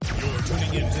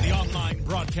Tuning in to the online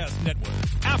broadcast network,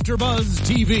 AfterBuzz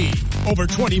TV. Over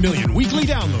 20 million weekly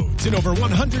downloads in over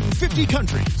 150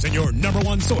 countries, and your number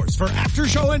one source for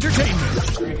after-show entertainment.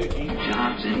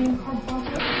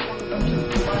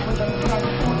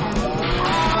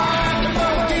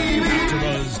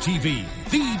 AfterBuzz TV,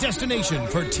 the destination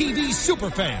for TV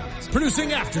superfans. Producing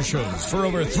aftershows for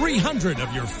over 300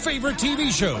 of your favorite TV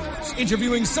shows.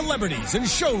 Interviewing celebrities and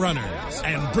showrunners.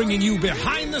 And bringing you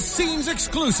behind-the-scenes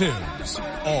exclusives.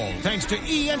 All thanks to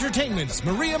E! Entertainment's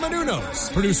Maria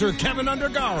Menounos, producer Kevin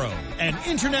Undergaro, and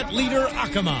internet leader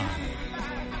Akamai.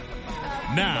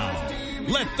 Now,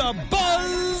 let the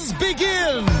buzz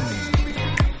begin!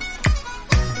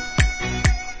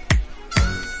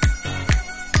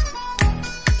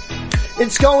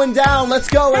 It's going down. Let's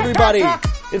go, everybody.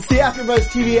 It's the AfterBuzz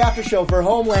TV After Show for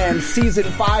Homeland Season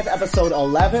 5, Episode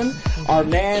 11, Our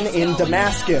Man in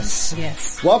Damascus.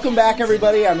 Yes. Welcome back,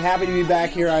 everybody. I'm happy to be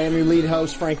back here. I am your lead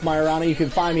host, Frank Majorana. You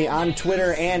can find me on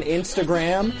Twitter and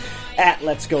Instagram at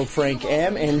Let's Go Frank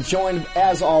M, and joined,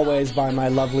 as always, by my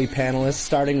lovely panelists,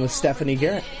 starting with Stephanie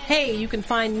Garrett. Hey, you can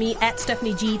find me at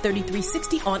Stephanie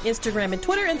G3360 on Instagram and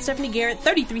Twitter, and Stephanie Garrett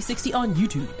 3360 on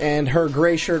YouTube. And her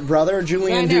gray shirt brother,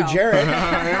 Julian Dujarric.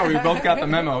 I know, we both got the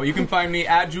memo. You can find me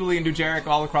at Julian Dujarric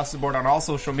all across the board on all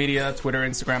social media, Twitter,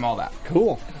 Instagram, all that.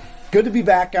 Cool. Good to be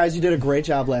back, guys. You did a great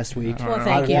job last week. Well,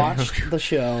 thank you. I watched the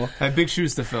show. I had big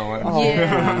shoes to fill. Oh,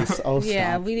 Yeah. please. Oh, stop.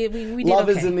 Yeah, we did Love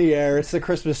okay. is in the air. It's the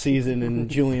Christmas season, and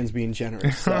Julian's being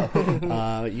generous. So,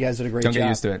 you guys did a great job. Don't get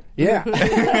used to it. Yeah.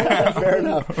 Fair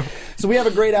enough. So we have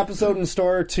a great episode in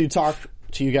store to talk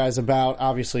to you guys about,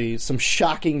 obviously, some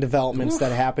shocking developments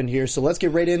that happened here. So let's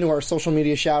get right into our social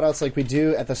media shout-outs like we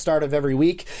do at the start of every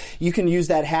week. You can use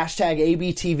that hashtag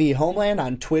ABTVHomeland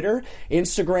on Twitter,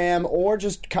 Instagram, or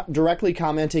just directly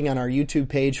commenting on our YouTube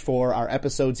page for our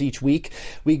episodes each week.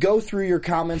 We go through your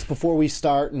comments before we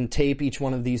start and tape each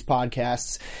one of these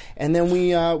podcasts, and then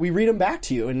we read them back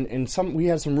to you. And we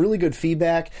had some really good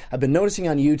feedback. I've been noticing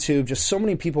on YouTube just so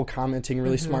many people commenting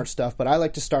really smart stuff, but I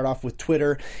like to start off with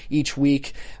Twitter each week.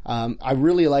 I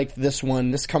really like this one.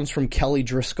 This comes from Kelly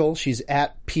Driscoll. She's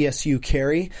at PSU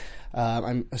Carey.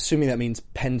 I'm assuming that means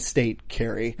Penn State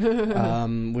Carey,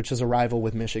 which is a rival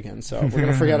with Michigan. So we're going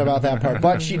to forget about that part.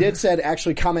 But she did said,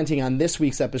 actually commenting on this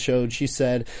week's episode, she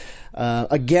said,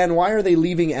 again, why are they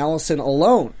leaving Allison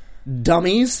alone?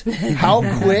 Dummies.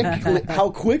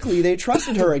 How quickly they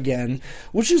trusted her again,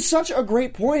 which is such a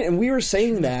great point. And we were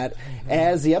saying that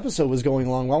as the episode was going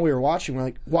along while we were watching. We're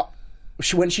like, what?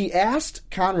 When she asked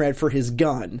Conrad for his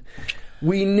gun,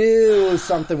 we knew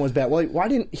something was bad. Well, why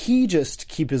didn't he just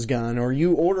keep his gun, or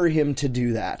you order him to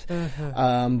do that?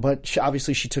 But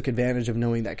obviously she took advantage of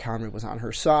knowing that Conrad was on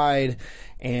her side,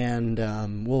 and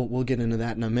we'll get into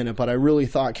that in a minute. But I really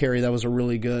thought, Carrie, that was a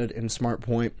really good and smart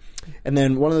point. And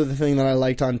then one other thing that I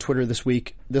liked on Twitter this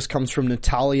week, this comes from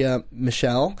Natalia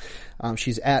Michelle.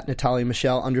 She's at Natalia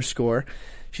Michelle _.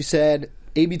 She said,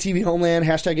 ABTV Homeland,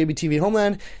 hashtag ABTV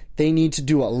Homeland, they need to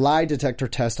do a lie detector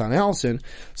test on Allison.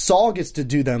 Saul gets to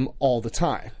do them all the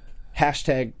time.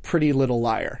 Hashtag pretty little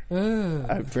liar.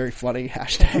 Very funny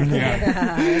hashtag. Yeah,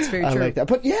 that's very true. I like that.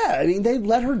 But yeah, I mean, they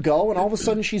let her go, and all of a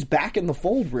sudden she's back in the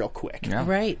fold real quick. Yeah.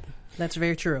 Right. That's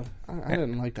very true. I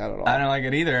didn't like that at all. I don't like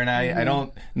it either, and I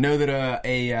don't know that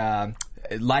a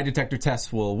lie detector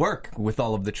test will work with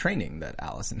all of the training that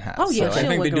Allison has. Oh, yeah, so I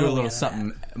think they do a little that.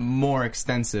 something more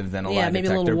extensive than a lie detector. Yeah,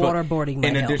 maybe a little waterboarding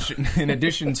might help. In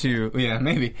addition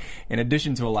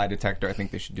to a lie detector, I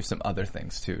think they should do some other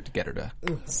things too to get her to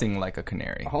sing like a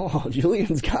canary. Oh,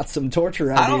 Julian's got some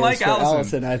torture ideas I don't like for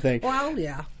Allison, I think. Well,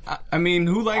 yeah. I mean,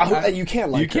 who likes you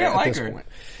can't like you can't her like at this her. point.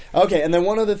 Okay, and then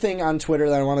one other thing on Twitter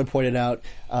that I want to point it out.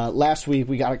 Last week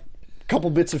we got a couple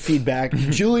bits of feedback.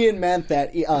 Julian meant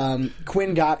that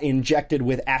Quinn got injected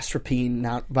with astropine,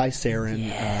 not by sarin.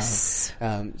 Yes.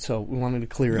 So we wanted to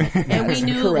clear up. And we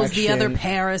knew it was the other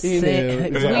parasite.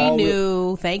 We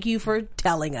knew. Thank you for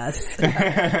telling us.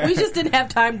 We just didn't have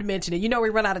time to mention it. You know, we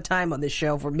run out of time on this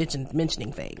show for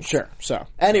mentioning things. Sure. So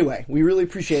anyway, we really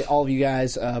appreciate all of you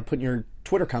guys putting your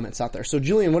Twitter comments out there. So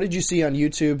Julian, what did you see on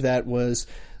YouTube that was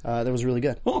really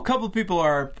good? Well, a couple of people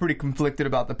are pretty conflicted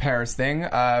about the Paris thing.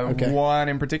 Okay. One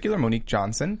in particular, Monique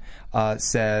Johnson,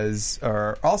 says,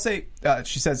 or I'll say,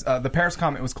 she says, the Paris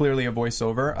comment was clearly a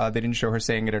voiceover. They didn't show her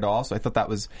saying it at all, so I thought that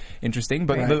was interesting.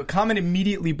 But the comment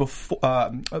immediately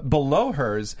below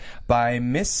hers by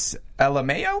Miss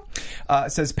LMAO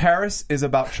says Paris is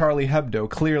about Charlie Hebdo,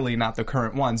 clearly not the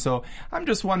current one. So I'm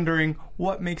just wondering,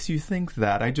 what makes you think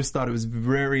that? I just thought it was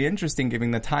very interesting, given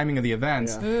the timing of the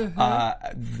events,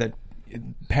 that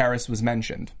Paris was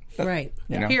mentioned. Right.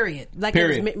 You know? Period. Like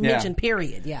Period. it was mentioned,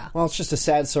 period. Yeah. Well, it's just a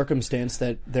sad circumstance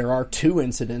that there are 2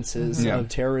 incidences of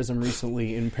terrorism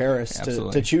recently in Paris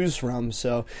to choose from.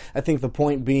 So I think the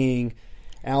point being,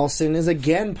 Allison is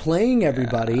again playing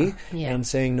everybody and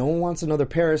saying no one wants another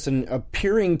Paris and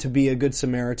appearing to be a good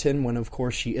Samaritan when, of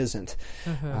course, she isn't.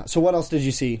 So what else did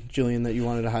you see, Julian, that you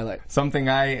wanted to highlight? Something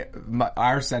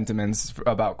our sentiments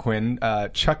about Quinn.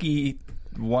 Chucky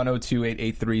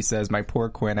 102883 says, "My poor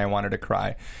Quinn, I wanted to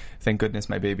cry. Thank goodness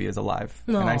my baby is alive."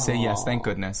 Aww. And I say yes, thank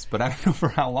goodness, but I don't know for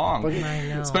how long. I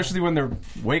know. Especially when they're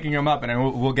waking him up,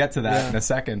 and we'll get to that in a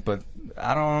second. But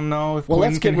I don't know if Quinn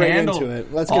let's get can right handle into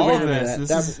it. Let's get all right of into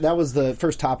this. That was the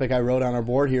first topic I wrote on our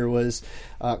board here was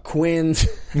Quinn's.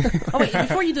 Oh wait,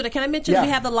 before you do that, can I mention we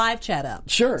have the live chat up?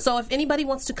 Sure. So if anybody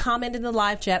wants to comment in the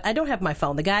live chat, I don't have my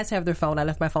phone. The guys have their phone. I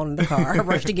left my phone in the car. I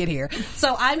rushed to get here.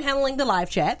 So I'm handling the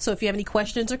live chat. So if you have any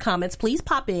questions or comments, please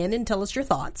pop in and tell us your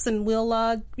thoughts, and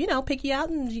we'll pick you out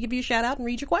and give you a shout out and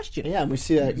read your question. Yeah, and we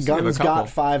see that Guns Got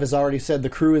 5 has already said the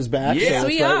crew is back. Yeah, so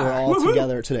we right, are. we're all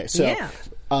together today. So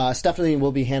Yeah. Stephanie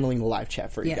will be handling the live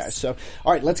chat for you guys. So,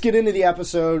 all right, let's get into the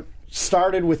episode.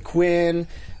 Started with Quinn,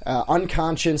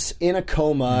 unconscious, in a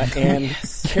coma, and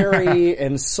Carrie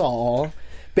and Saul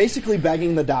basically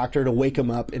begging the doctor to wake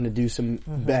him up and to do some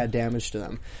bad damage to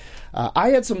them. I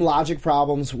had some logic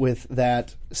problems with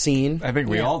that scene. I think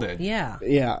we all did. Yeah.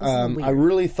 Yeah, I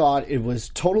really thought it was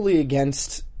totally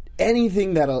against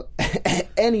anything that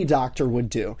any doctor would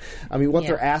do. I mean, what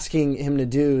they're asking him to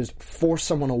do is force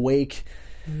someone awake,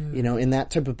 in that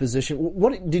type of position.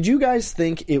 What did you guys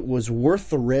think it was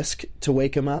worth the risk to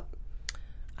wake him up?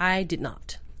 I did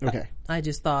not. Okay. I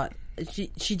just thought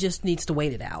she just needs to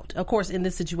wait it out. Of course, in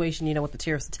this situation, with the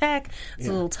terrorist attack, it's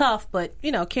a little tough, but,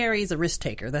 Carrie's a risk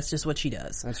taker. That's just what she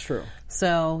does. That's true.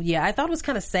 So, yeah, I thought it was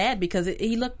kind of sad because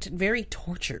he looked very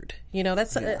tortured.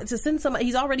 That's to send somebody,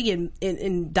 he's already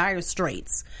in dire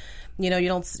straits. You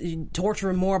don't torture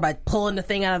him more by pulling the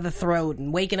thing out of the throat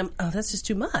and waking him. Oh, that's just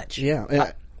too much. Yeah.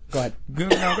 Go ahead. No,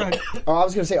 go ahead. Oh, I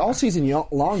was going to say, all season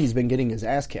long he's been getting his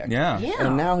ass kicked. Yeah.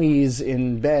 And now he's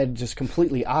in bed just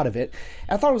completely out of it.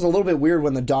 I thought it was a little bit weird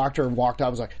when the doctor walked out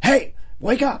and was like, "Hey,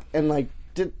 wake up!" And I'm like,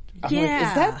 is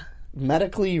that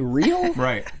medically real?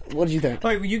 Right. What did you think?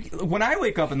 Like when I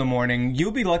wake up in the morning,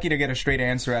 you'll be lucky to get a straight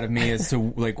answer out of me as to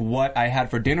what I had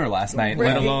for dinner last night,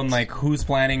 let alone who's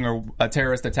planning or a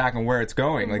terrorist attack and where it's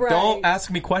going. Don't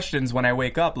ask me questions when I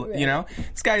wake up.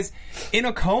 This guy's in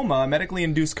a coma, medically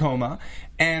induced coma,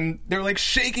 and they're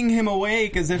shaking him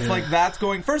awake as if that's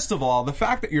going. First of all, the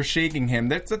fact that you're shaking him,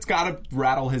 that's got to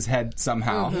rattle his head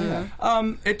somehow.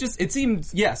 It seemed,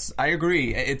 yes, I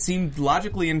agree. It seemed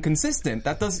logically inconsistent.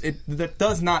 That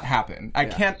does not happen.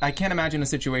 I can't imagine a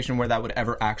situation where that would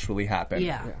ever actually happen.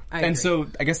 Yeah. I And agree. so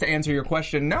I guess to answer your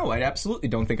question, no, I absolutely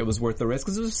don't think it was worth the risk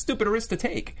because it was a stupid risk to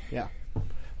take. Yeah.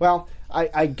 Well,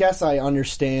 I guess I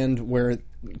understand where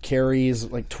Carrie's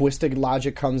twisted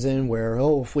logic comes in, where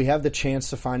if we have the chance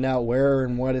to find out where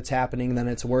and what it's happening, then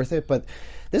it's worth it. But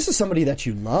this is somebody that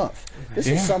you love. This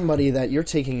is somebody that you're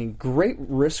taking a great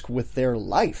risk with their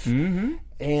life. Mm-hmm.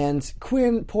 And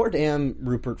Quinn, poor damn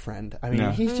Rupert Friend. I mean,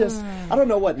 he's just, I don't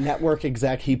know what network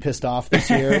exec he pissed off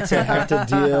this year to have to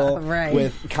deal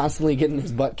with constantly getting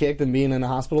his butt kicked and being in the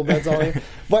hospital beds all year.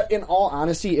 But in all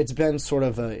honesty, it's been sort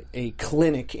of a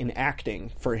clinic in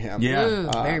acting for him.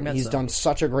 Yeah. Very much He's so. done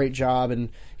such a great job, and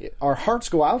our hearts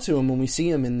go out to him when we see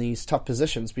him in these tough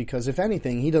positions because, if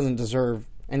anything, he doesn't deserve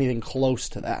anything close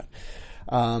to that.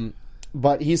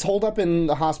 But he's holed up in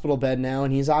the hospital bed now,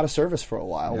 and he's out of service for a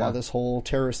while this whole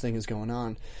terrorist thing is going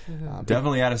on.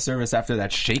 Definitely out of service after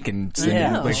that shaking scene.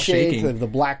 The shake, the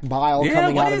black bile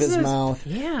coming out of his mouth.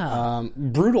 Yeah.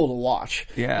 Brutal to watch.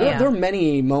 Yeah. There are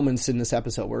many moments in this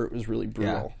episode where it was really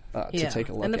brutal to take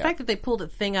a look at. And the fact that they pulled a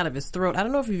thing out of his throat, I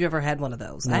don't know if you've ever had one of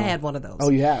those. I had one of those. Oh,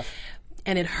 you have?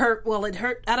 And it hurt. Well, it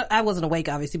hurt. I wasn't awake,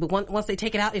 obviously, but once they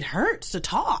take it out, it hurts to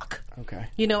talk. Okay.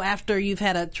 After you've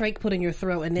had a trake put in your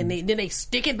throat, and then they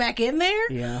stick it back in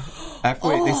there. Yeah.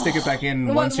 They stick it back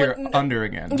in once you're under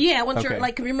again. Yeah, once you're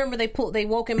remember they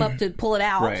woke him up to pull it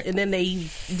out, Right. and then they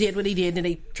did what he did, and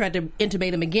they tried to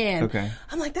intubate him again. Okay.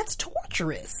 I'm like, that's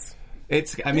torturous.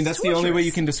 That's the only way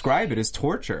you can describe it is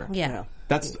torture. Yeah.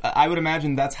 I would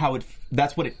imagine that's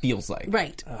what it feels like.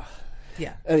 Right.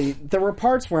 Yeah. There were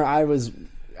parts where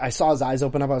I saw his eyes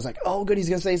open up. I was like, oh, good, he's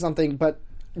going to say something. But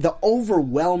the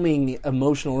overwhelming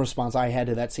emotional response I had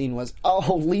to that scene was,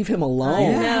 oh, leave him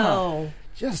alone. No.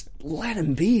 just let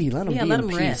him be. Let him be let in him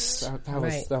peace. rest.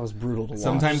 That was brutal to watch.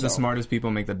 Sometimes the smartest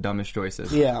people make the dumbest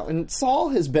choices. Yeah, and Saul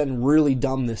has been really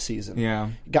dumb this season.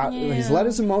 He's let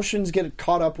his emotions get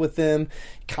caught up with him,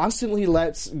 constantly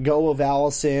lets go of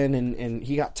Allison, and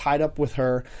he got tied up with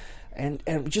her.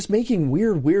 And just making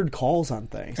weird calls on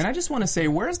things. And I just want to say,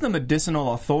 where's the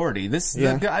medicinal authority?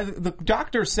 The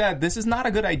doctor said this is not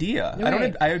a good idea.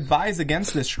 Right. I advise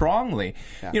against this strongly.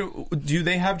 Yeah. Do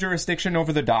they have jurisdiction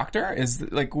over the doctor?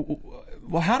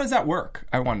 Well, how does that work?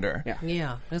 I wonder.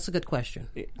 Yeah, that's a good question.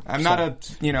 I'm not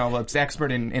an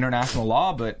expert in international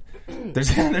law, but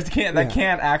that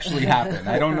can't actually happen.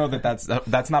 I don't know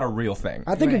that's not a real thing.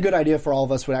 I think a good idea for all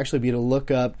of us would actually be to look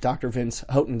up Dr. Vince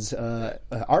Houghton's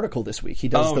article this week. He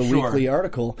does weekly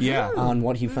article on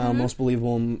what he found most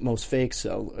believable and most fake.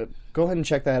 So go ahead and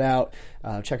check that out.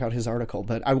 Check out his article.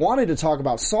 But I wanted to talk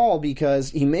about Saul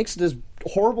because he makes this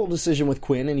horrible decision with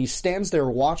Quinn, and he stands there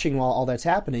watching while all that's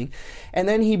happening, and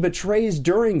then he betrays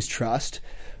During's trust,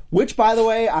 which, by the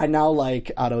way, I now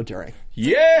like Otto During.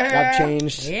 Yeah,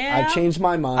 I've changed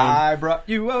my mind. I brought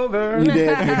you over. You did.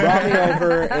 You brought me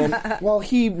over, and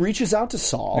he reaches out to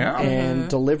Saul and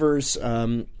delivers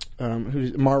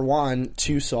Marwan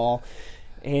to Saul,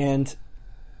 and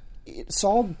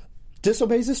Saul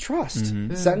disobeys his trust,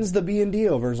 sends the B&D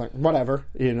over. He's like, whatever,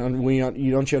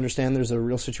 don't you understand there's a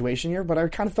real situation here? But I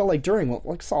kind of felt like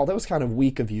Saul, that was kind of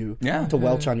weak of you to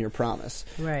welch on your promise.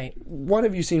 Right. What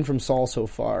have you seen from Saul so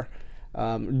far?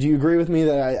 Do you agree with me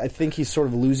that I think he's sort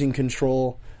of losing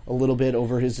control a little bit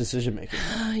over his decision making?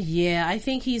 Yeah, I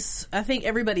think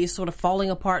everybody is sort of falling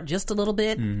apart just a little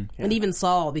bit, and even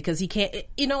Saul, because he can't.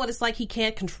 You know what it's like? He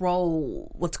can't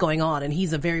control what's going on, and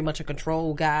he's very much a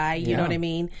control guy. You know what I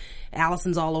mean?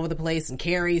 Allison's all over the place, and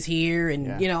Carrie's here,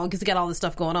 and because he got all this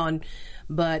stuff going on.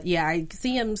 But I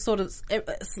see him sort of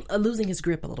losing his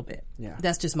grip a little bit. Yeah,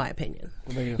 that's just my opinion.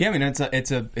 Yeah, I mean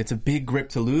it's a big grip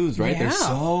to lose, right? Yeah. There's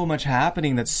so much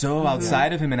happening that's so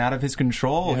outside of him and out of his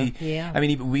control. I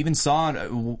mean, we even saw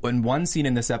in one scene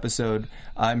in this episode,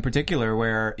 in particular,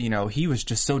 where he was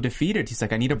just so defeated. He's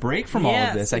like, I need a break from all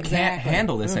of this. I can't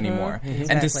handle this anymore.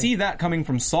 And to see that coming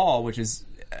from Saul, which is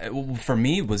for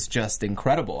me was just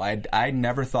incredible. I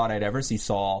never thought I'd ever see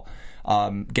Saul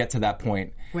get to that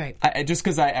point. Right. Just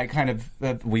because I kind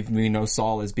of we know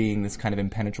Saul as being this kind of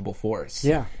impenetrable force.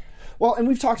 Yeah. Well, and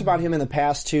we've talked about him in the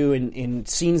past too, in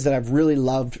scenes that I've really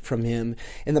loved from him.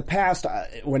 In the past,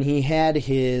 when he had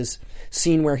his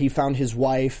scene where he found his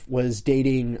wife was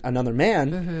dating another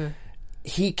man,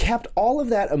 he kept all of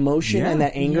that emotion and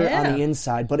that anger on the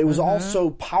inside, but it was also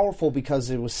powerful because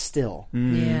it was still.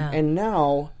 Yeah. And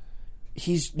now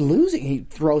he's losing. He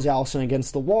throws Allison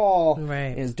against the wall.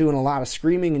 Right. Is doing a lot of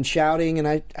screaming and shouting, and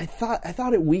I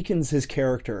thought it weakens his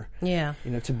character. Yeah.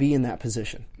 To be in that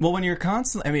position. Well, when you're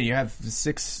constantly, I mean, you have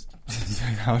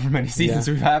however many seasons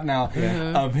we have now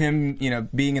of him,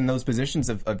 being in those positions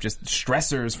of just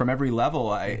stressors from every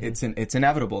level. It's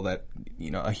inevitable that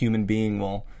a human being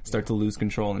will start to lose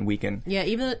control and weaken. Yeah,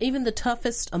 even the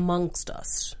toughest amongst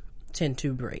us tend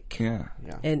to break. Yeah.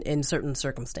 In certain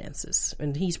circumstances,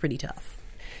 and he's pretty tough.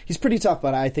 He's pretty tough,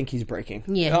 but I think he's breaking.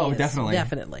 Yeah. Oh, definitely.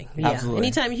 Yeah. Absolutely.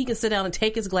 Anytime he can sit down and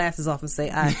take his glasses off and say,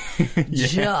 "I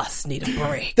just need a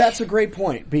break." That's a great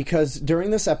point, because during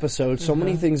this episode, so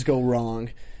many things go wrong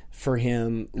for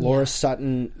him. Laura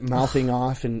Sutton mouthing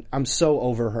off, and I'm so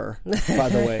over her, by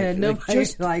the way. Nobody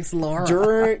likes Laura.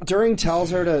 During tells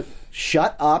her to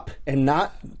shut up and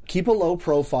not keep a low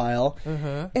profile,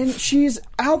 and she's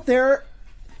out there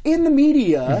in the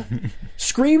media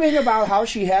screaming about how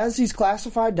she has these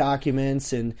classified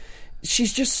documents, and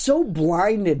she's just so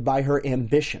blinded by her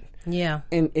ambition. Yeah.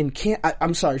 And can't.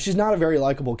 I'm sorry, she's not a very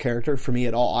likable character for me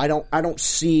at all. I don't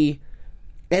see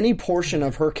any portion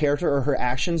of her character or her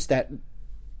actions that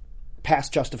pass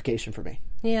justification for me.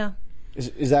 Yeah.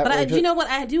 Is that? But you know what?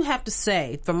 I do have to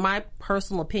say, from my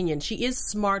personal opinion, she is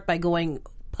smart by going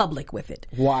public with it.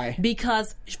 Why?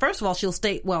 Because first of all, she'll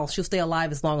stay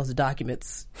alive as long as the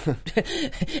documents.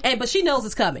 But she knows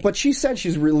it's coming. But she said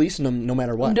she's releasing them no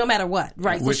matter what. No matter what,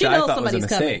 right? Which so she knows I thought was a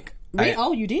mistake.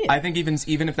 Coming. You did. I think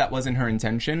even if that wasn't her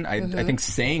intention, I think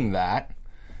saying that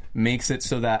makes it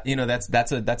so that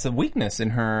that's a weakness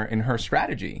in her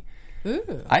strategy.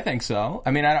 Ooh. I think so. I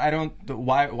mean, I don't.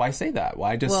 Why say that?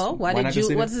 Why just? Well, what's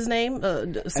his name?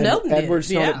 Snowden. Edward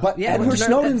Snowden. But Edward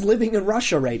Snowden's living in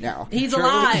Russia right now. He's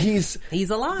alive. He's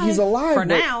alive. He's alive for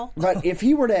now. But if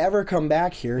he were to ever come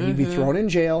back here, he'd be thrown in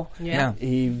jail. Yeah.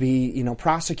 He'd be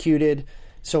prosecuted.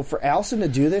 So for Allison to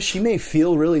do this, she may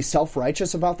feel really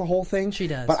self-righteous about the whole thing. She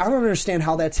does. But I don't understand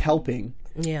how that's helping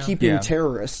keeping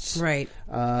terrorists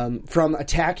from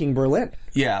attacking Berlin.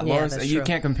 Yeah, Laura, you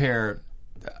can't compare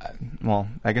well,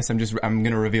 I guess I'm going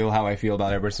to reveal how I feel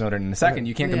about Edward Snowden in a second.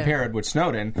 You can't compare Edward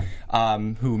Snowden,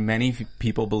 who many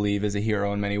people believe is a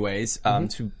hero in many ways,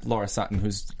 to Laura Sutton,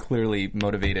 who's clearly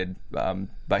motivated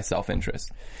by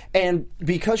self-interest. And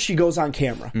because she goes on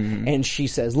camera and she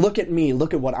says, look at me,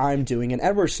 look at what I'm doing. And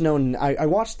Edward Snowden, I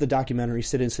watched the documentary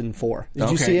Citizen 4.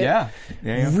 Did you see it? Yeah.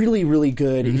 Really, really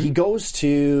good. He goes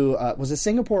to, was it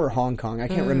Singapore or Hong Kong? I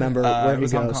can't remember where he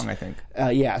goes. Hong Kong, I think.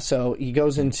 So he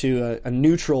goes into a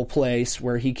neutral place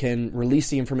where he can release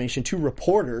the information to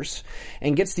reporters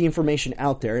and gets the information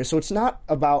out there. So it's not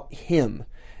about him.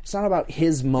 It's not about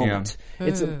his moment.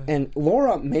 And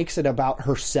Laura makes it about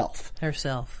herself.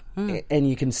 And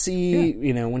you can see,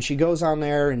 when she goes on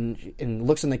there and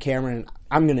looks in the camera and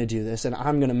I'm going to do this and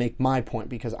I'm going to make my point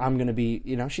because I'm going to be,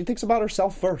 she thinks about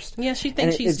herself first. Yeah, she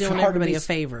thinks she's doing everybody a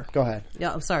favor. Go ahead.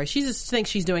 Yeah, I'm sorry. She just thinks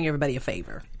she's doing everybody a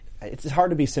favor. It's hard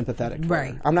to be sympathetic toward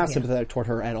her. I'm not sympathetic toward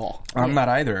her at all. I'm not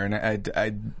either, and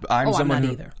I'm someone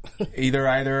I'm not who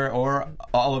either or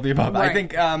all of the above. Right. I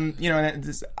think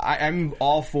I'm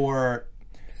all for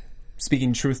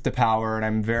speaking truth to power, and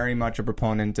I'm very much a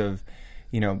proponent of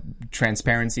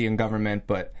transparency in government,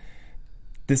 but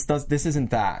this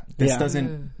isn't that.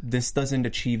 This doesn't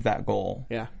achieve that goal.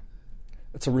 Yeah,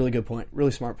 that's a really good point. Really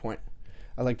smart point.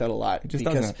 I like that a lot. It just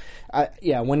doesn't.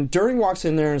 When During walks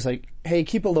in there and is like, hey,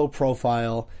 keep a low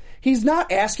profile, he's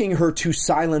not asking her to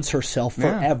silence herself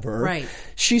forever. Right.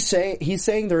 He's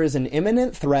saying there is an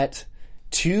imminent threat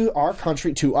to our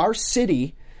country, to our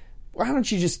city. Why don't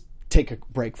you just take a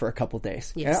break for a couple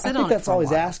days? Yeah, I think that's all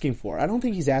he's asking for. I don't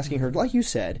think he's asking her, like you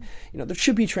said, there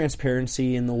should be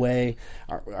transparency in the way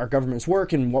our governments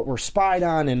work and what we're spied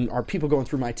on, and are people going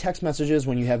through my text messages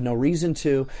when you have no reason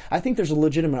to. I think there's a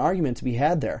legitimate argument to be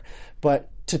had there. But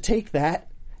to take that,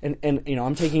 and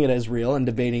I'm taking it as real and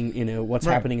debating, what's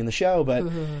happening in the show, but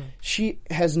she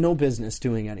has no business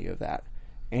doing any of that.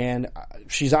 And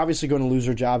she's obviously going to lose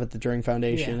her job at the During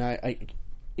Foundation. Yeah.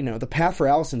 The path for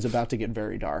Allison's about to get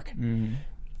very dark, in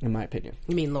my opinion.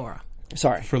 You mean Laura?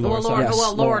 Sorry. For Laura.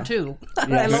 Laura too.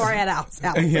 Yes. Laura had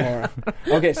Allison. Yeah.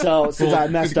 Okay, so since I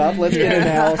messed up, let's get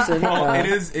into Allison. Well, it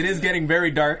is getting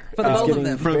very dark for both of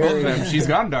them. For both of them, she's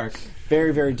gone dark.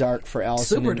 Very, very dark for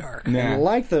Allison. Super dark. And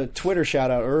like the Twitter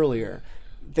shout out earlier,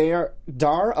 they are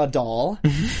Dar Adal.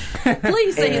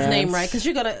 Please say his name right, because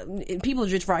people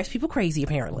just drives people crazy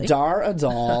apparently. Dar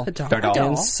Adal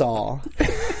and Saul.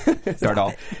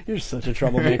 Dardal. You're such a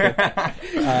troublemaker.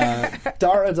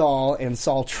 Dar Adal and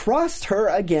Saul trust her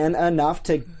again enough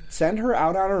to send her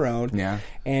out on her own. Yeah.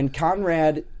 And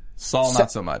Conrad. Saul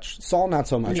not so much.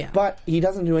 Yeah. But he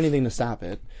doesn't do anything to stop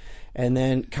it. And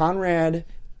then Conrad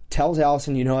tells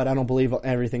Allison, you know what, I don't believe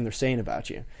everything they're saying about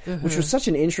you. Which was such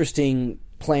an interesting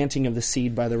planting of the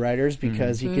seed by the writers,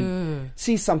 because you could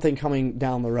see something coming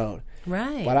down the road.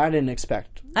 Right. But I didn't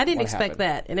expect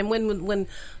that. And then when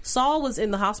Saul was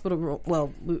in the hospital room,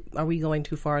 well, are we going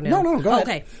too far now? No, go ahead.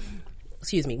 Okay.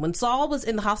 Excuse me. When Saul was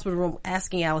in the hospital room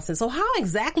asking Allison, so how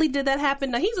exactly did that happen?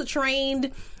 Now, he's a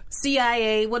trained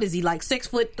CIA, what is he, like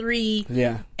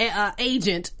 6'3"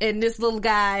 agent, and this little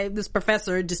guy, this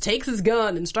professor, just takes his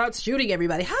gun and starts shooting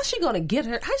everybody. How's she going to get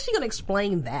her? How's she going to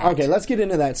explain that? Okay, let's get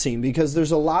into that scene, because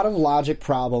there's a lot of logic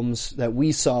problems that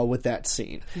we saw with that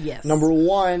scene. Yes. Number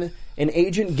one, an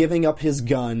agent giving up his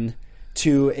gun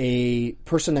to a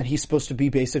person that he's supposed to be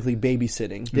basically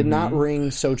babysitting did not ring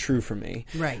so true for me.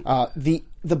 Right.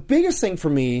 The biggest thing for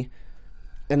me,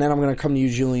 and then I'm going to come to you,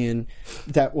 Julian,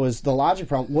 that was the logic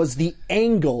problem, was the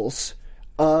angles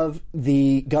of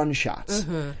the gunshots.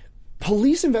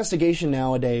 Police investigation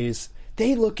nowadays,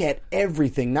 they look at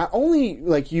everything. Not only,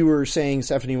 like you were saying,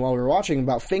 Stephanie, while we were watching,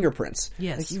 about fingerprints.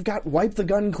 Yes. Like you've got wipe the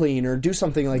gun clean or do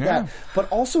something like that. But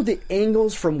also the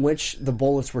angles from which the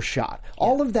bullets were shot.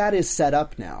 All of that is set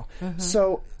up now.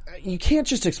 So you can't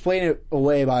just explain it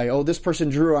away by, this person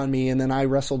drew on me and then I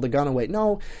wrestled the gun away.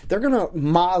 No, they're going to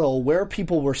model where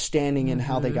people were standing and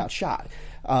how they got shot.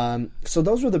 So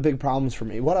those were the big problems for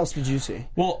me. What else did you see?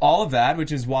 Well, all of that,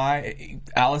 which is why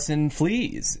Allison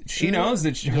flees. She knows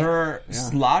that her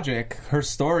logic, her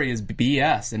story is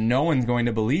BS, and no one's going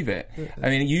to believe it. I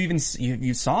mean,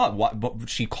 you saw it. What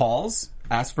she calls,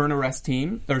 asks for an arrest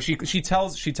team, or she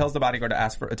tells the bodyguard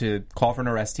to call for an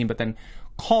arrest team, but then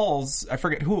calls, I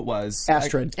forget who it was,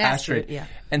 Astrid, yeah,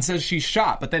 and says she's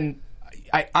shot, but then.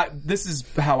 This is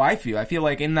how I feel. I feel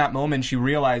like in that moment she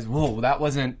realized, whoa,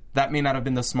 that may not have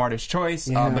been the smartest choice,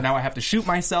 but now I have to shoot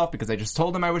myself because I just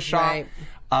told him I was shot.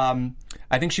 Right.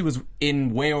 I think she was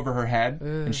in way over her head,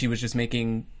 and she was just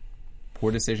making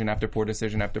poor decision after poor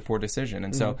decision after poor decision.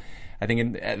 And so I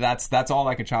think that's all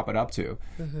I could chop it up to.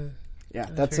 Yeah,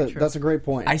 that's a great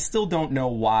point. I still don't know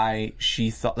why she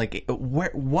thought, like,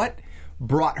 what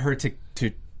brought her to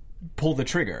pull the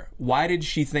trigger? Why did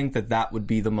she think that would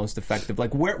be the most effective?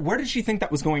 Like, where did she think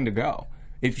that was going to go?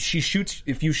 If you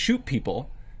shoot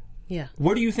people,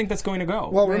 where do you think that's going to go?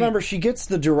 Well, remember, she gets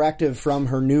the directive from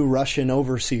her new Russian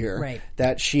overseer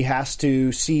that she has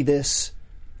to see this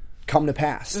come to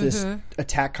pass, this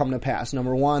attack come to pass.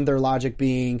 Number one, their logic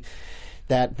being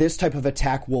that this type of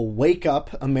attack will wake up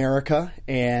America,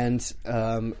 and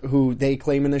who they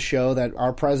claim in the show that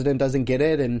our president doesn't get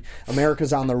it, and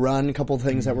America's on the run. A couple of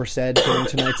things that were said during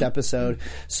tonight's episode,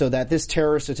 so that this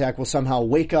terrorist attack will somehow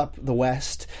wake up the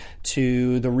West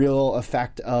to the real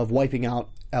effect of wiping out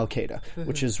Al-Qaeda,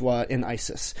 which is what in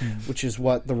ISIS, which is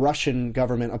what the Russian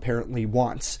government apparently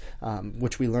wants,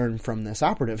 which we learned from this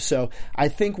operative. So I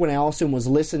think when Allison was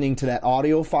listening to that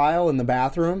audio file in the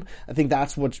bathroom, I think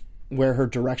that's where her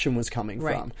direction was coming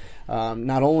from.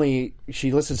 Not only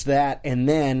she listens to that, and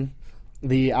then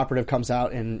the operative comes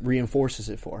out and reinforces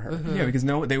it for her. Yeah, because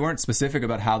they weren't specific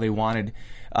about how they wanted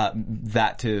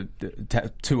that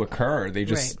to occur. They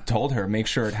just told her, make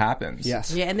sure it happens.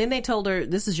 Yes. Yeah, and then they told her,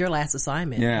 this is your last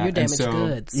assignment. Yeah, You're damaged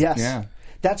goods. Yes. Yeah.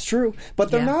 That's true.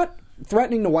 But they're not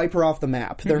threatening to wipe her off the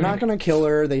map. They're not going to kill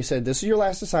her. They said, this is your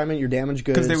last assignment, you're damaged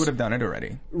goods. Because they would have done it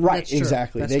already. Right, That's true.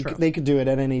 exactly. That's true. They could do it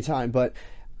at any time. But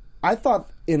I thought,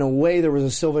 in a way, there was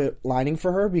a silver lining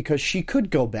for her, because she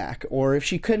could go back, or if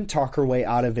she couldn't talk her way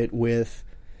out of it with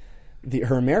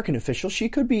her American officials, she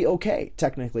could be okay,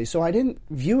 technically. So I didn't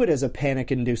view it as a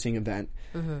panic-inducing event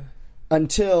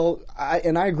until,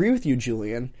 and I agree with you,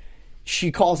 Julian,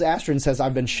 she calls Astra and says,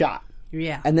 I've been shot.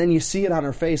 Yeah. And then you see it on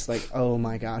her face, like, oh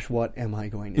my gosh, what am I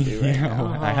going to do right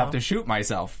now? I have to shoot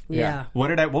myself. Yeah.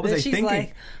 What was I she's thinking?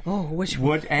 Like,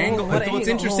 what angle? What's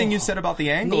interesting you said about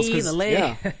the angles, because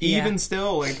even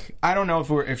still, like, I don't know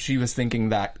if she was thinking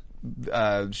that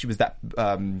she was that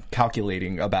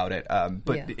calculating about it,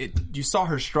 but you saw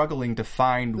her struggling to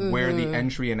find where the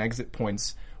entry and exit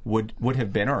points would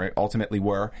have been, or ultimately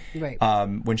were,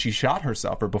 when she shot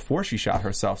herself, or before she shot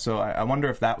herself. So I wonder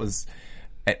if that was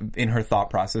in her thought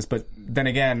process. But then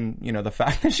again, the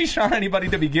fact that she shot anybody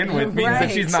to begin with means that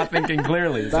she's not thinking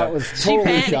clearly. That was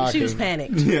totally shocking. She was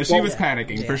panicked. Yeah, she was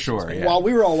panicking for sure. Yeah. While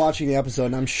we were all watching the episode,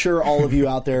 and I'm sure all of you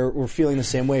out there were feeling the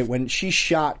same way, when she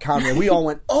shot Conrad, we all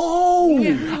went, oh!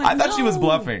 I thought she was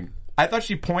bluffing. I thought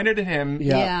she pointed at him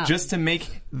just to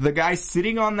make the guy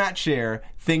sitting on that chair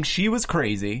think she was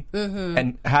crazy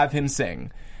and have him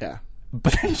sing. Yeah.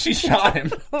 But then she shot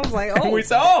him. I was like, and we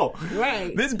said,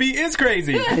 this beat is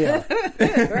crazy. Yeah.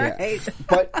 Right.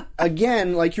 But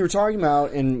again, like you were talking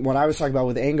about, and what I was talking about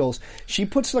with angles, she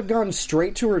puts the gun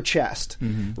straight to her chest,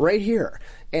 right here.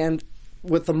 And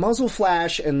with the muzzle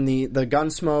flash and the gun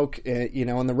smoke,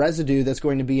 and the residue that's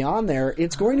going to be on there,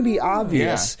 it's going to be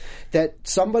obvious that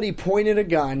somebody pointed a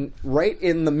gun right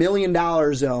in the $1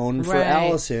 million zone for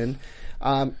Allison.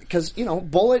 Because,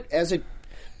 bullet, as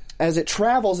it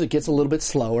travels, it gets a little bit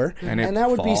slower, and that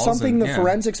would be something the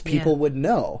forensics people would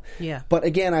know. Yeah. But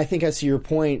again, I think I see your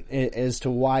point as to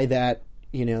why that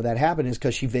that happened, is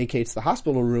because she vacates the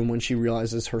hospital room when she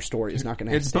realizes her story is not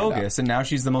going to. It's bogus, and now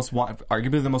she's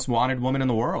arguably the most wanted woman in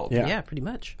the world. Yeah, yeah, pretty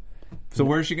much. So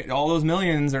where's she? All those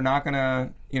millions are not going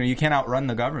to. You can't outrun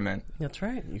the government. That's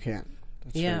right. You can't.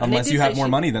 Unless you have more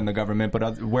money than the government,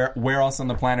 but where else on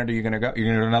the planet are you going to go? You're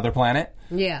going to another planet?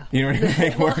 Yeah. You know what I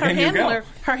mean? Where can you go?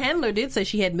 Her handler did say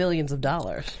she had millions of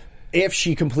dollars. If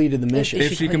she completed the mission.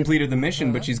 If she completed the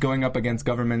mission, but she's going up against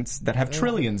governments that have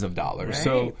trillions of dollars. Right.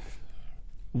 So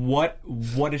what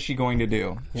is she going to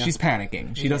do? Yeah. She's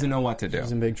panicking. She doesn't know what to do.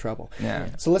 She's in big trouble. Yeah.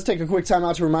 So let's take a quick time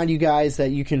out to remind you guys that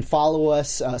you can follow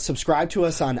us, subscribe to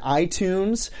us on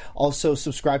iTunes, also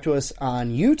subscribe to us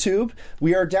on YouTube.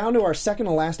 We are down to our second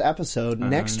to last episode.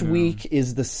 Next week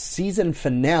is the season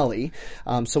finale.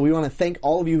 So we want to thank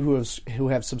all of you who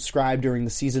have subscribed during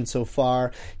the season so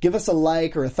far. Give us a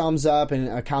like or a thumbs up and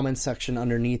a comment section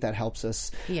underneath. That helps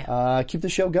us keep the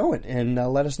show going, and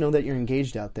let us know that you're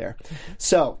engaged out there.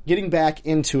 So, getting back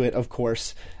into it, of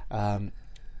course,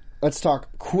 let's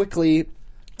talk quickly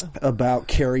about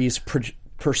Carrie's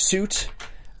pursuit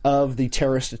of the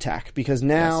terrorist attack, because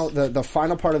now the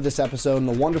final part of this episode and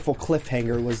the wonderful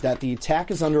cliffhanger was that the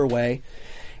attack is underway,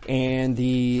 and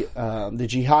the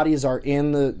jihadis are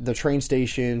in the train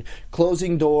station,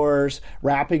 closing doors,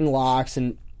 wrapping locks,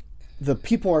 and the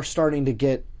people are starting to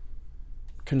get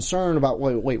concern about,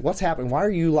 wait, what's happening? Why are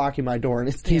you locking my door? And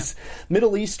it's these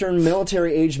Middle Eastern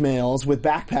military-age males with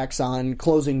backpacks on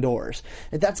closing doors.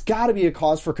 And that's got to be a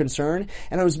cause for concern.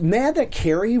 And I was mad that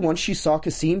Carrie, once she saw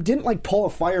Kasim, didn't like pull a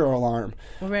fire alarm.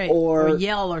 Right. Or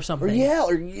yell or something.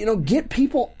 Or get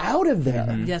people out of there.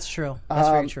 Mm-hmm. That's true. That's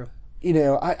very true.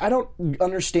 I don't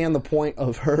understand the point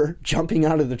of her jumping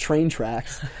out of the train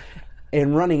tracks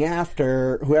and running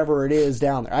after whoever it is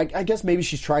down there. I guess maybe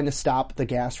she's trying to stop the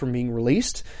gas from being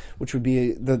released, which would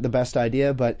be the best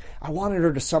idea, but I wanted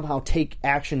her to somehow take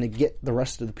action to get the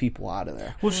rest of the people out of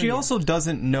there. Well, she also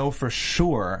doesn't know for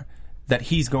sure that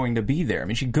he's going to be there. I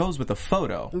mean, she goes with a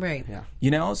photo. Right.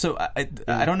 Yeah. So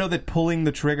I don't know that pulling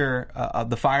the trigger of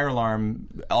the fire alarm,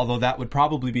 although that would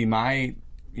probably be my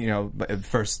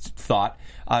first thought,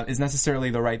 is necessarily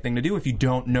the right thing to do if you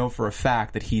don't know for a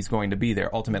fact that he's going to be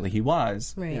there. Ultimately, he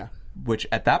was. Right. Yeah. Which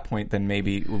at that point then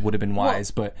maybe would have been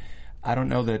wise, but I don't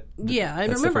know that. I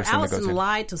remember Allison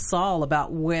lied to Saul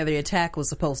about where the attack was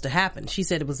supposed to happen. She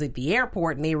said it was at the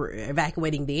airport and they were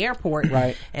evacuating the airport.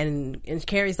 Right. And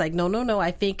Carrie's like, no,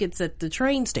 I think it's at the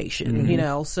train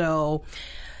station, so...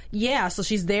 Yeah, so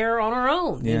she's there on her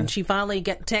own, and she finally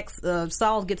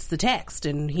Saul gets the text,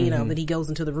 and then he goes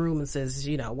into the room and says,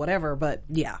 whatever. But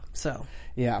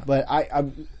but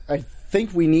I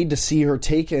think we need to see her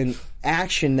take an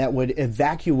action that would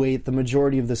evacuate the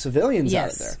majority of the civilians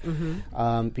out of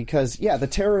there, because the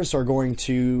terrorists are going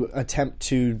to attempt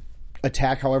to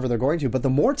attack however they're going to, but the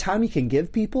more time you can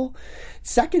give people,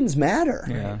 seconds matter.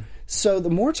 Yeah. So the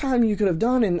more time you could have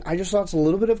done, and I just thought it's a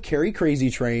little bit of Carrie Crazy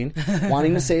Train,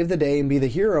 wanting to save the day and be the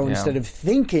hero instead of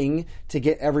thinking to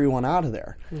get everyone out of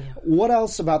there. Yeah. What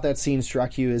else about that scene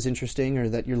struck you as interesting or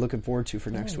that you're looking forward to for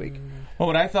next week? Well,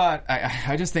 what I thought,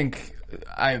 I just think,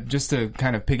 just to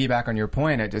kind of piggyback on your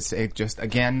point, it just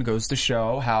again goes to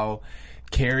show how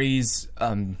Carrie's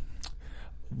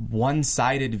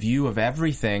one-sided view of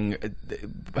everything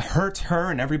hurts her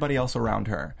and everybody else around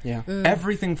her. Yeah.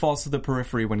 Everything falls to the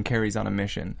periphery when Carrie's on a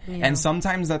mission. Yeah. And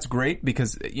sometimes that's great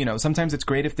because, sometimes it's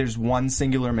great if there's one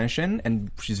singular mission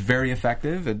and she's very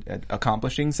effective at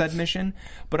accomplishing said mission.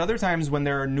 But other times when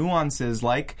there are nuances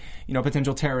like,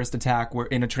 potential terrorist attack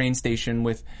in a train station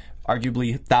with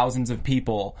arguably thousands of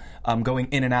people going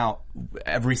in and out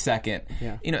every second.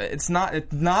 Yeah. It's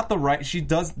not the right. She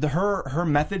does her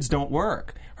methods don't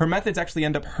work. Her methods actually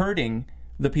end up hurting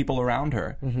the people around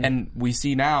her, and we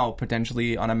see now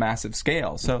potentially on a massive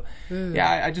scale. So,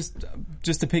 I just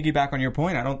to piggyback on your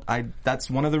point, that's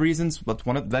one of the reasons.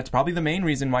 That's probably the main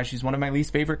reason why she's one of my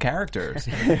least favorite characters.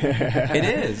 It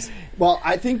is. Well,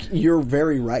 I think you're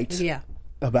very right. Yeah.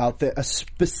 About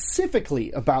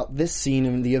specifically about this scene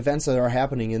and the events that are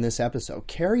happening in this episode.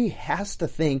 Carrie has to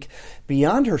think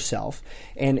beyond herself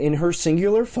and in her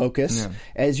singular focus,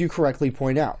 as you correctly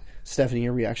point out. Stephanie,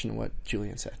 your reaction to what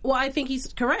Julian said? Well, I think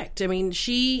he's correct. I mean,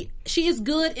 she is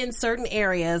good in certain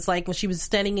areas, like when she was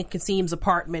standing in Kasim's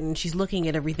apartment and she's looking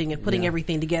at everything and putting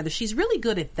everything together. She's really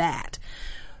good at that.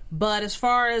 But as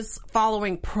far as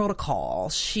following protocol,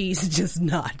 she's just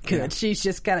not good. Yeah. She's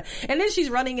just kind of... And then she's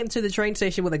running into the train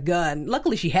station with a gun.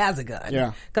 Luckily, she has a gun.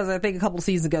 Yeah. Because I think a couple of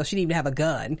seasons ago, she didn't even have a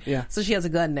gun. Yeah. So she has a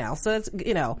gun now. So it's,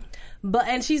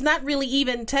 and she's not really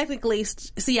even technically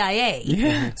CIA.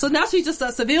 Yeah. So now she's just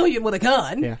a civilian with a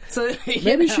gun. Yeah. So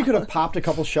maybe she could have popped a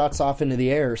couple shots off into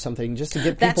the air or something just to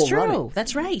get people That's true. running.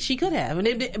 That's right. She could have. But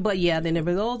then it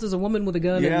was, there's a woman with a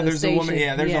gun in the there's station. a woman.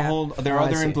 Yeah, there's a whole... There are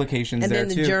other implications and there,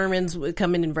 then too. The Germans would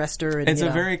come in and arrest her. And, it's a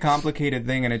very complicated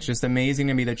thing, and it's just amazing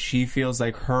to me that she feels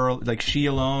like she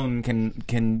alone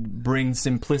can bring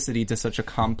simplicity to such a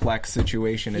complex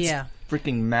situation. It's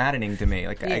freaking maddening to me.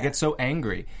 I get so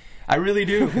angry. I really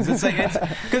do,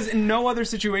 because in no other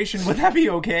situation would that be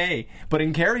okay. But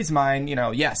in Carrie's mind,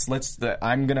 yes,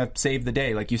 I'm gonna save the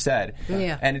day, like you said.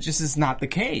 Yeah. And it just is not the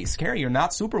case. Carrie, you're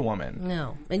not Superwoman.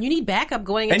 No, and you need backup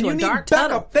going into a dark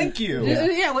tunnel. Thank you.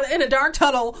 Yeah, in a dark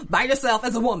tunnel by yourself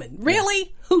as a woman. Really?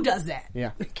 Yeah. Who does that?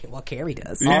 Yeah. Well, Carrie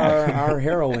does. Our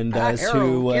heroine does.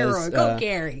 Who was go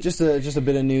Carrie. Just a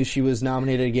bit of news. She was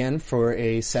nominated again for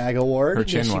a SAG award. Her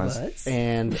chin was.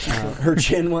 And her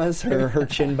chin was her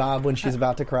chin bob when she's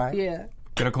about to cry. Yeah.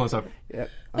 Get a close up. Yep.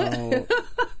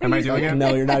 Am I doing it?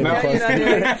 No, you're not even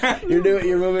close.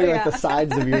 You're moving like the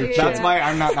sides of your chin. That's why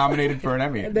I'm not nominated for an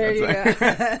Emmy. There you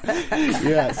go.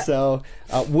 Yeah, so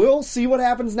we'll see what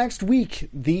happens next week.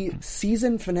 The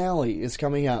season finale is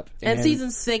coming up. And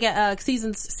season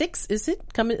 6, is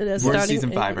it? Coming? We're starting?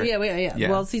 Season 5, right? Yeah.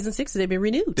 Well, season 6 they've been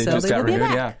renewed. They so just they got will renewed,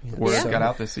 back. Word got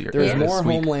out this year. There's more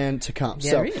Homeland to come.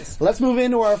 Yeah, So there is. let's move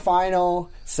into our final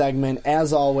segment,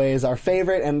 as always, our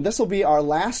favorite, and this will be our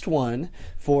last one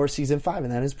for season 5,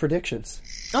 and that is predictions.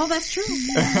 Oh, that's true.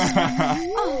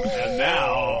 And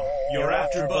now, your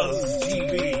AfterBuzz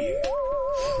TV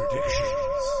predictions.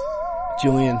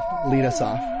 Julian, lead us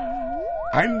off.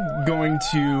 I'm going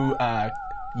to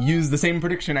use the same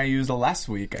prediction I used last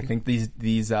week. I think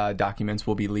these documents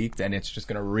will be leaked, and it's just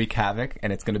going to wreak havoc,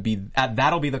 and it's going to be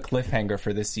that'll be the cliffhanger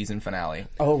for this season finale.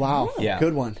 Oh, wow. Yeah.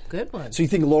 Good one. Good one. So you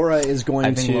think Laura is going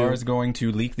to... I think Laura's going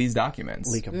to leak these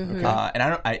documents. Leak them. Okay.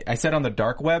 And I said on the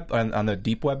dark web, on the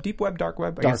deep web, dark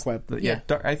web? Dark web.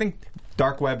 I think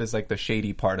dark web is like the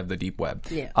shady part of the deep web.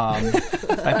 Yeah. I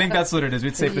think that's what it is.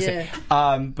 It's safe to say.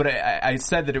 But I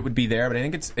said that it would be there, but I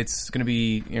think it's going to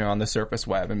be, on the surface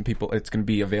web, and it's going to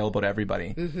be available to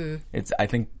everybody. Mm-hmm. I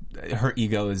think her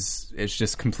ego is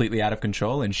just completely out of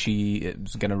control, and she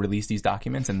is going to release these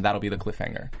documents, and that'll be the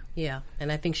cliffhanger. Yeah,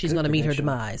 and I think she's going to meet her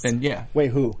demise. And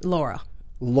Wait, who?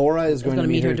 Laura is going to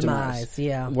meet her demise.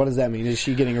 Yeah. What does that mean? Is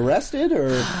she getting arrested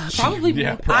or probably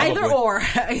either or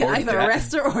either dead.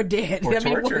 arrested or dead? Or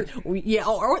tortured.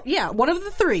 One of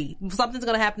the three. Something's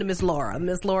going to happen to Miss Laura.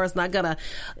 Miss Laura's not going to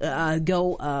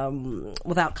go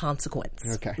without consequence.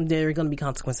 Okay. There are going to be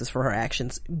consequences for her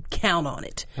actions. Count on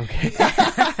it. Okay.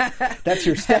 That's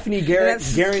your Stephanie Garrett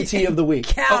guarantee of the week.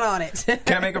 Count on it.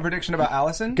 Can I make a prediction about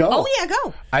Allison? Go. Oh yeah,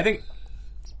 go. I think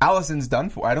Allison's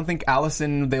done for. I don't think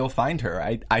Allison, they'll find her.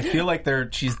 I feel like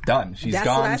she's done. She's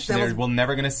gone. We're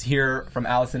never going to hear from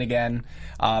Allison again.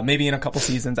 Maybe in a couple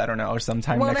seasons, I don't know, or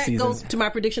sometime next season. Well, that goes to my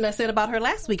prediction I said about her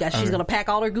last week. She's going to pack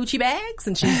all her Gucci bags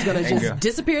and she's going to just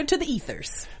disappear into the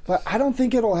ethers. But I don't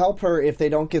think it'll help her if they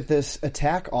don't get this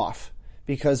attack off.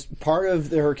 Because part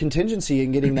of her contingency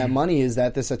in getting that money is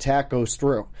that this attack goes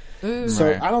through.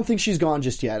 So I don't think she's gone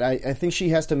just yet. I think she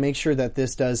has to make sure that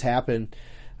this does happen.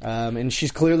 And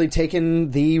she's clearly taken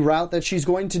the route that she's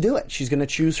going to do it. She's going to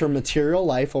choose her material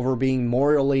life over being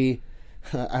morally,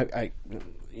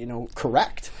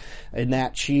 correct, in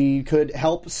that she could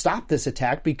help stop this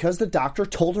attack because the doctor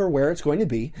told her where it's going to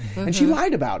be, and she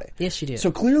lied about it. Yes, she did. So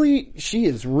clearly, she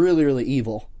is really, really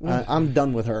evil. I'm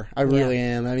done with her. I really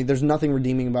am. I mean, there's nothing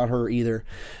redeeming about her either.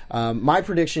 My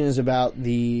prediction is about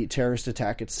the terrorist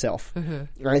attack itself.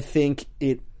 I think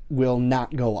it will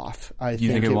not go off. I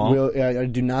think it will. I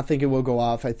do not think it will go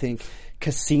off. I think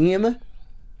Kasim,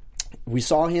 we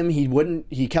saw him.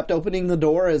 He kept opening the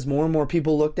door as more and more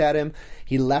people looked at him.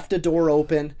 He left a door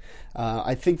open.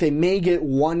 I think they may get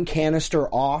one canister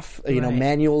off,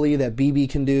 manually that BB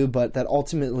can do, but that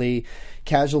ultimately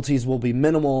casualties will be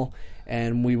minimal.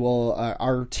 And we will,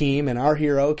 our team and our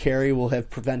hero, Carrie, will have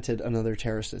prevented another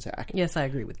terrorist attack. Yes, I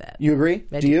agree with that. You agree?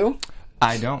 Do you?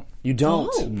 I don't. You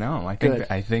don't? Oh. No, I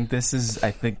think this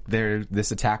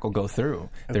attack will go through.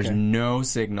 There's no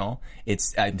signal.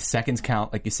 It's seconds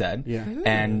count, like you said. Yeah.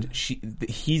 And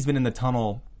he's been in the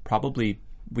tunnel probably,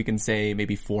 we can say,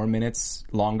 maybe 4 minutes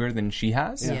longer than she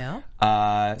has. Yeah.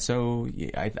 There's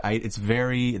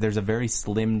a very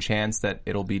slim chance that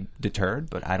it'll be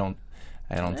deterred, but I don't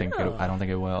think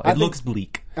it will. It looks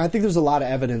bleak. I think there's a lot of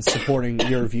evidence supporting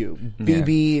your view.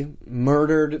 BB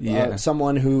murdered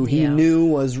someone who he knew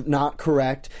was not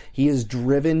correct. He is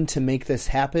driven to make this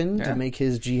happen, to make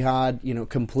his jihad,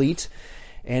 complete.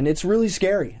 And it's really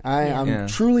scary. I'm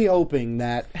truly hoping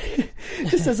that,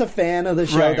 just as a fan of the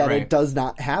show, it does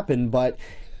not happen, but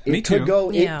it could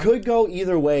go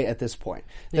either way at this point.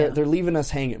 They're leaving us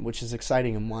hanging, which is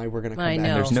exciting and why we're going to come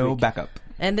back. There's no backup.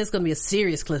 And there's going to be a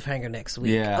serious cliffhanger next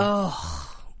week. Yeah. Oh.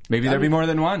 Maybe there'll be more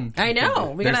than one. I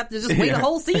know. We're going to have to just wait a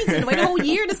whole season, wait a whole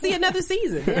year to see another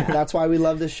season. Yeah. That's why we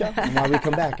love this show and why we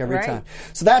come back every time.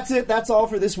 So that's it. That's all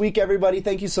for this week, everybody.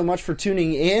 Thank you so much for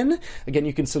tuning in. Again,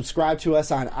 you can subscribe to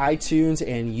us on iTunes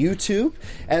and YouTube.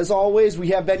 As always, we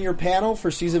have been your panel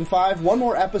for Season 5. One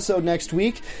more episode next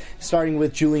week, starting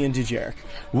with Julian Dujaric.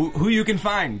 Who you can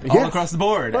find all across the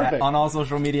board on all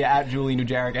social media at Julian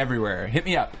Dujaric everywhere. Hit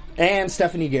me up. And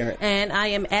Stephanie Garrett. And I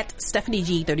am at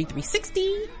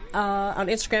StephanieG3360 on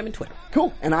Instagram and Twitter.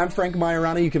 Cool. And I'm Frank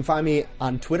Majorana. You can find me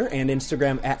on Twitter and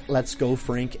Instagram at Let's Go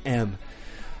Frank M.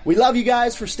 We love you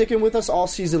guys for sticking with us all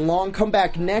season long. Come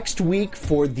back next week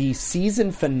for the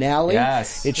season finale.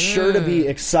 Yes. It's sure to be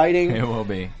exciting. It will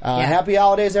be. Happy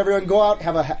holidays, everyone. Go out.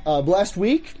 Have a blessed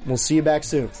week. We'll see you back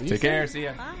soon. Take care. See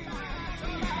ya. Bye.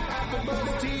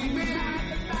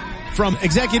 From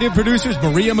executive producers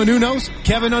Maria Menounos,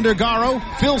 Kevin Undergaro,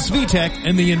 Phil Svitek,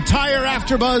 and the entire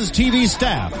AfterBuzz TV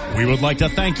staff, we would like to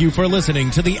thank you for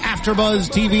listening to the AfterBuzz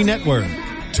TV network.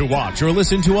 To watch or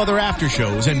listen to other after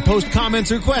shows and post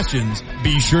comments or questions,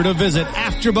 be sure to visit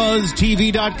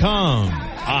AfterBuzzTV.com.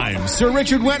 I'm Sir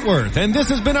Richard Wentworth, and this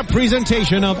has been a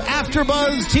presentation of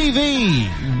AfterBuzz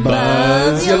TV.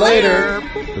 Buzz you later.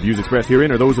 The views expressed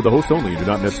herein are those of the hosts only and do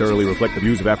not necessarily reflect the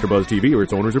views of AfterBuzz TV or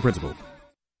its owners or principals.